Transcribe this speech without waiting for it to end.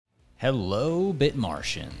Hello,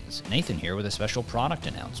 Bitmartians. Nathan here with a special product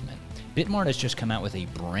announcement. Bitmart has just come out with a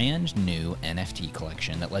brand new NFT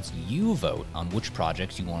collection that lets you vote on which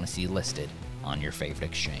projects you want to see listed on your favorite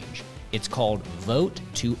exchange. It's called Vote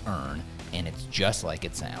to Earn, and it's just like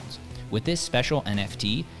it sounds. With this special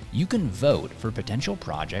NFT, you can vote for potential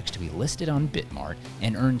projects to be listed on Bitmart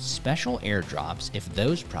and earn special airdrops if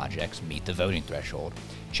those projects meet the voting threshold.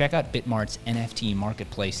 Check out Bitmart's NFT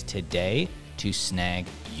marketplace today to snag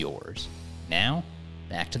yours. Now,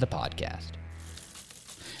 back to the podcast.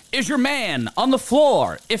 Is your man on the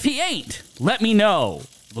floor? If he ain't, let me know.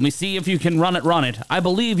 Let me see if you can run it. I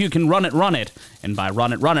believe you can run it. And by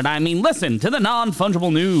run it, I mean listen to the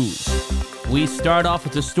non-fungible news. We start off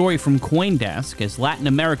with a story from CoinDesk as Latin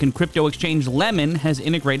American crypto exchange Lemon has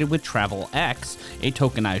integrated with TravelX, a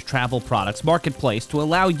tokenized travel products marketplace, to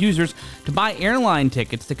allow users to buy airline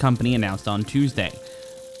tickets, the company announced on Tuesday.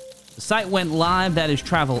 The site went live, that is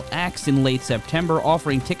TravelX, in late September,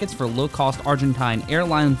 offering tickets for low-cost Argentine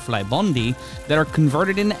airline Flybondi that are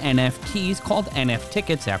converted into NFTs called NF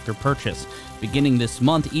tickets after purchase. Beginning this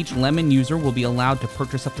month, each Lemon user will be allowed to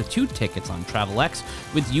purchase up to 2 tickets on TravelX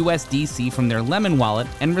with USDC from their Lemon wallet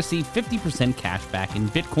and receive 50% cash back in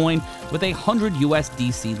Bitcoin with a 100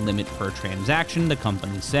 USDC limit per transaction, the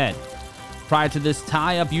company said. Prior to this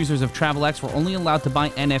tie-up, users of TravelX were only allowed to buy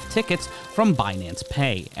NF tickets from Binance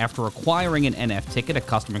Pay. After acquiring an NF ticket, a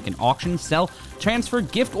customer can auction, sell, transfer,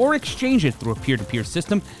 gift, or exchange it through a peer-to-peer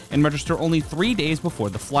system and register only 3 days before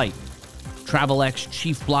the flight. TravelX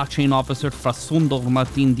Chief Blockchain Officer Facundo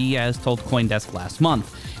Martin Diaz told CoinDesk last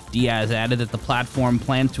month. Diaz added that the platform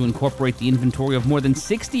plans to incorporate the inventory of more than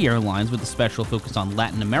 60 airlines with a special focus on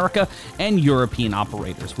Latin America and European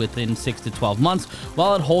operators within 6 to 12 months,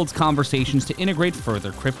 while it holds conversations to integrate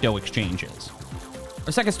further crypto exchanges.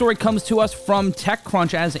 Our second story comes to us from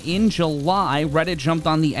TechCrunch, as in July, Reddit jumped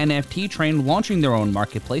on the NFT train, launching their own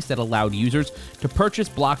marketplace that allowed users to purchase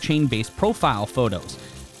blockchain-based profile photos.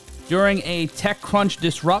 During a TechCrunch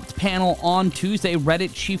Disrupt panel on Tuesday,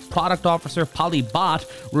 Reddit Chief Product Officer Polly Bot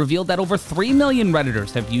revealed that over 3 million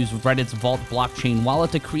Redditors have used Reddit's Vault blockchain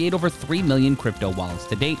wallet to create over 3 million crypto wallets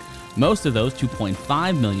to date. Most of those,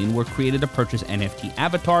 2.5 million, were created to purchase NFT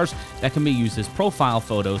avatars that can be used as profile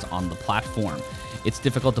photos on the platform. It's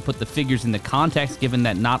difficult to put the figures into context given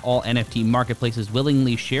that not all NFT marketplaces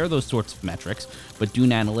willingly share those sorts of metrics, but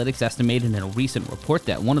Dune Analytics estimated in a recent report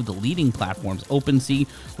that one of the leading platforms, OpenSea,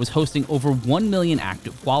 was hosting over 1 million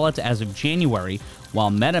active wallets as of January,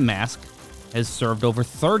 while MetaMask has served over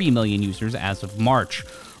 30 million users as of March.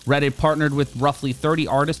 Reddit partnered with roughly 30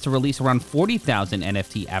 artists to release around 40,000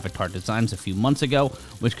 NFT avatar designs a few months ago,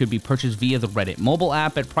 which could be purchased via the Reddit mobile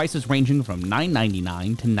app at prices ranging from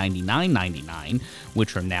 $9.99 to $99.99,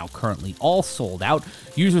 which are now currently all sold out.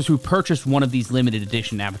 Users who purchased one of these limited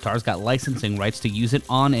edition avatars got licensing rights to use it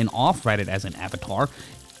on and off Reddit as an avatar,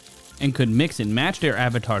 and could mix and match their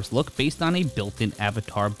avatar's look based on a built-in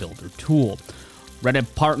avatar builder tool.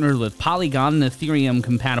 Reddit partnered with Polygon, an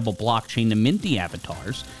Ethereum-compatible blockchain, to mint the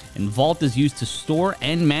avatars, and Vault is used to store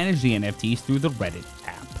and manage the NFTs through the Reddit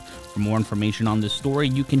app. For more information on this story,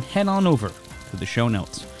 you can head on over to the show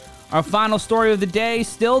notes. Our final story of the day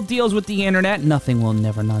still deals with the internet. Nothing will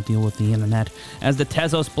never not deal with the internet, as the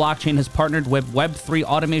Tezos blockchain has partnered with Web3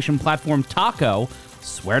 automation platform Taco,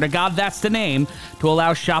 swear to God that's the name, to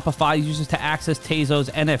allow Shopify users to access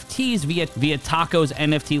Tezos NFTs via Taco's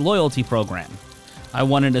NFT loyalty program. I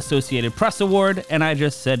won an Associated Press award, and I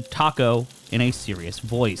just said taco in a serious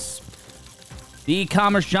voice. The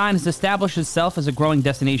e-commerce giant has established itself as a growing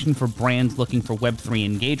destination for brands looking for Web3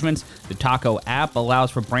 engagements. The Taco app allows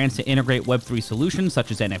for brands to integrate Web3 solutions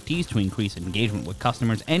such as NFTs to increase engagement with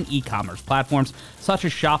customers and e-commerce platforms such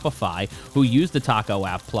as Shopify, who use the Taco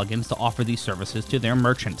app plugins to offer these services to their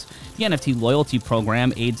merchants. The NFT loyalty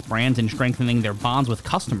program aids brands in strengthening their bonds with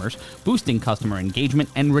customers, boosting customer engagement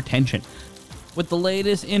and retention. With the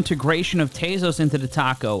latest integration of Tezos into the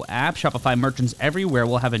Taco app, Shopify merchants everywhere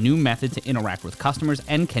will have a new method to interact with customers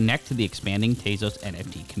and connect to the expanding Tezos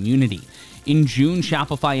NFT community. In June,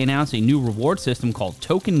 Shopify announced a new reward system called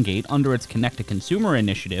TokenGate under its Connect to Consumer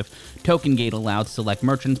initiative. TokenGate allowed select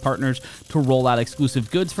merchants partners to roll out exclusive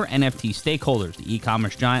goods for NFT stakeholders. The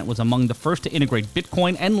e-commerce giant was among the first to integrate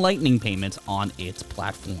Bitcoin and Lightning payments on its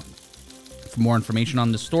platform. For more information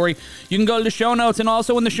on this story, you can go to the show notes, and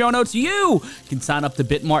also in the show notes, you can sign up to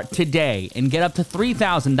Bitmart today and get up to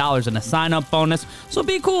 $3,000 in a sign-up bonus. So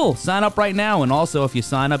be cool. Sign up right now, and also if you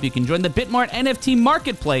sign up, you can join the Bitmart NFT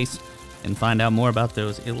marketplace and find out more about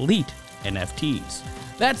those elite NFTs.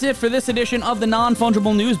 That's it for this edition of the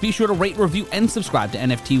Non-Fungible News. Be sure to rate, review, and subscribe to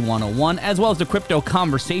NFT 101, as well as the Crypto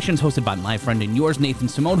Conversations hosted by my friend and yours, Nathan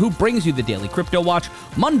Simone, who brings you the Daily Crypto Watch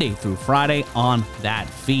Monday through Friday on that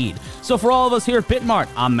feed. So for all of us here at BitMart,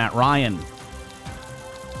 I'm Matt Ryan.